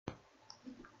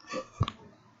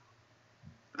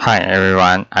Hi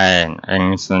everyone, I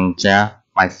am Sun Jia,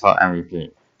 myself MVP.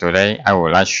 Today I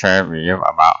would like to share with you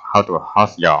about how to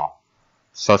host your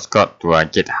source code to a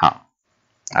GitHub.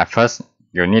 At first,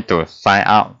 you need to sign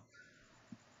up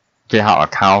GitHub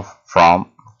account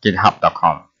from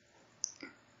github.com.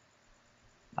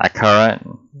 At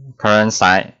current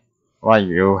site, what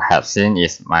you have seen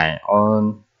is my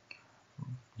own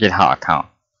GitHub account.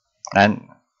 And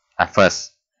at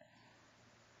first,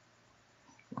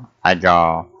 at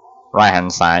your right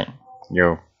hand side,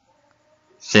 you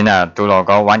see two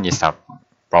logos. One is a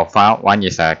profile, one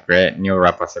is a create new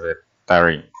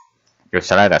repository. You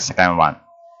select the second one.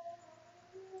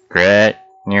 Create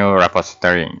new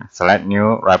repository. Select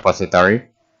new repository.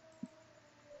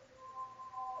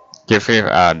 Give it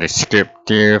a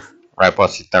descriptive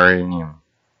repository name.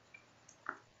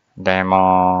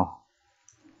 Demo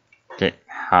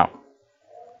GitHub.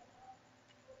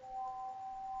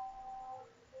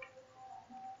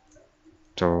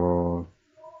 Tutorial.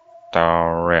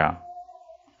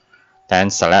 Then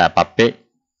select a public.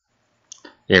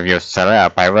 If you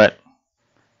select a private,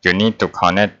 you need to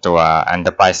connect to an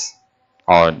enterprise,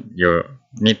 or you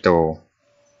need to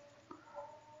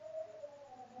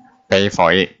pay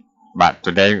for it. But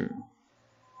today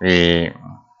we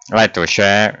like to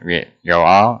share with you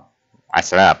all. I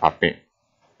select a public,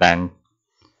 then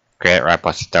create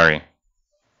repository.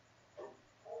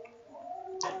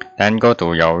 Then go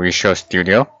to your Visual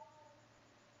Studio,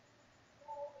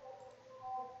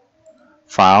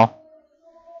 File,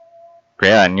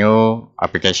 create a new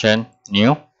application,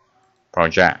 New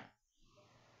Project.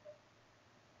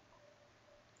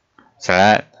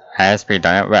 Select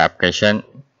ASP.NET Web Application.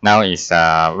 Now is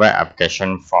a Web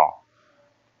Application 4.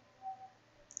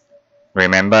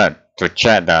 Remember to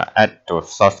check the Add to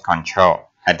Source control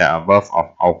at the above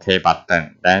of OK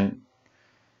button. Then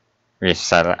we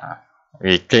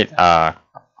click a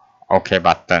OK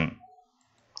button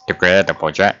to create the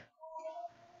project.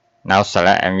 Now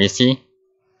select MVC.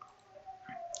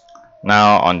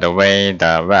 Now on the way,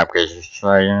 the web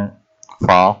application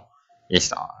 4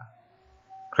 is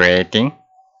creating.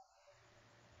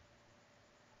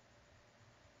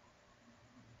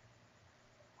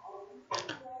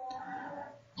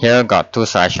 Here got two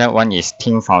selections. One is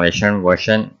Team Foundation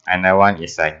version, another one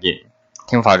is a Git.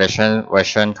 Team Foundation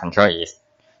version control is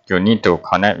you need to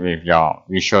connect with your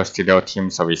Visual Studio team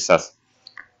services.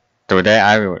 Today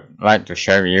I would like to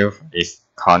share with you is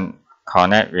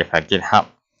connect with a GitHub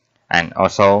and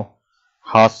also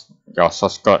host your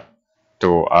source code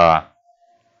to a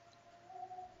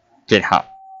GitHub.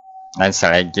 Then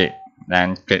select Git,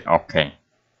 then click OK.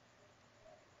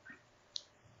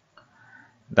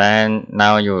 Then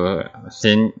now you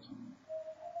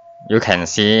can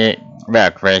see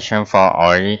web application for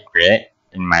already created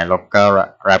in my local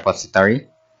repository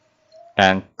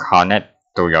and connect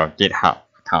to your GitHub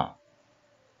account.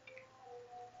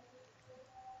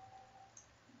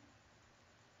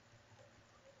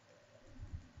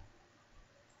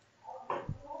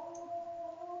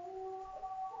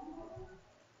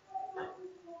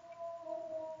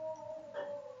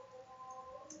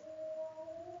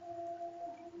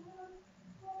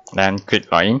 Then click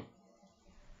login.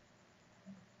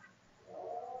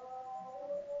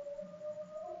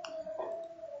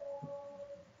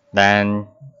 Then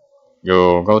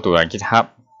you go to a GitHub,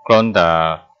 clone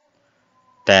the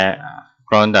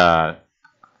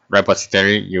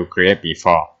repository you create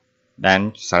before.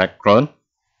 Then select clone.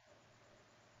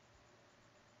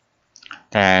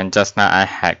 Then just now I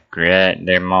had created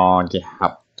demo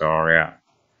GitHub tutorial.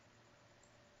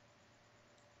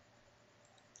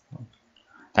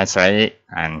 Then select it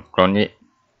and clone it.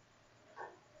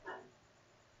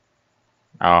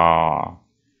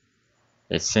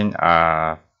 It's in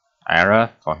a error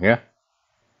for here.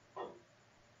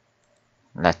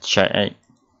 Let's check it.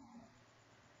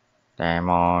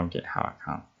 Demo GitHub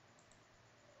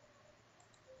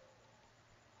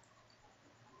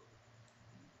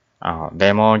account.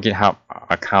 Demo GitHub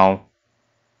account.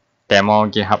 Demo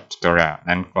GitHub tutorial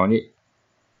and clone it.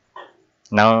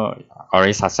 Now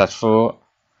already successful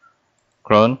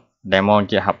clone demo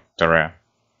GitHub tutorial.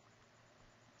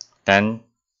 Then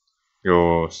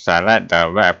you select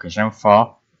the web application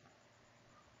 4,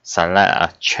 select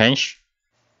a change,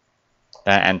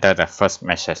 then enter the first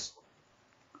message.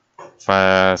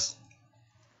 First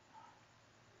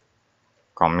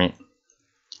commit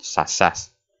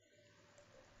success.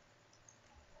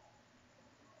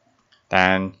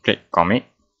 Then click commit.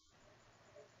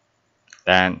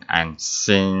 Then and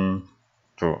sync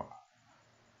the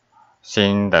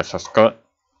source code.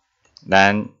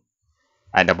 Then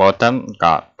at the bottom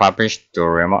got published to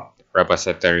remote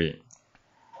repository.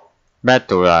 Back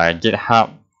to the GitHub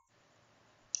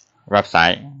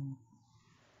website,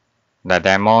 the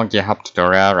demo GitHub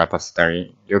tutorial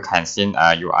repository. You can see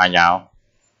a URL.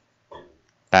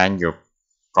 Then you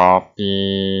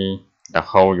copy the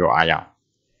whole URL.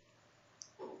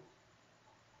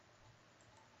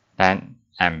 Then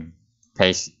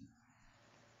paste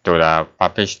to the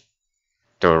publish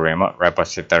to remote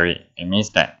repository. It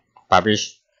means that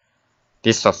publish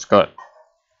this source code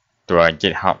to a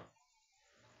GitHub.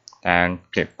 Then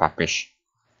click publish.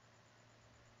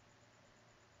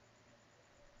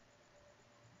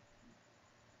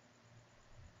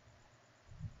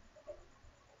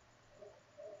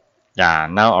 Yeah,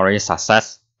 now already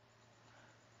success.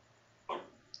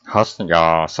 Host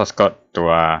your source code to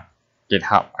a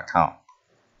GitHub account.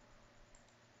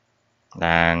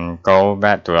 Then go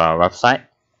back to our website.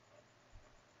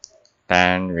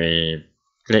 Then we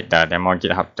click the demo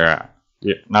GitHub there.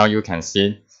 Now you can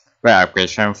see web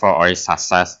application for already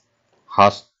success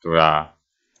host to the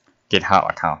GitHub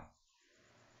account.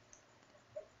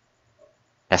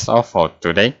 That's all for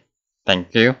today.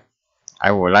 Thank you.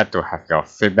 I would like to have your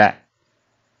feedback.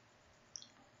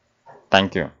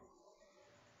 Thank you.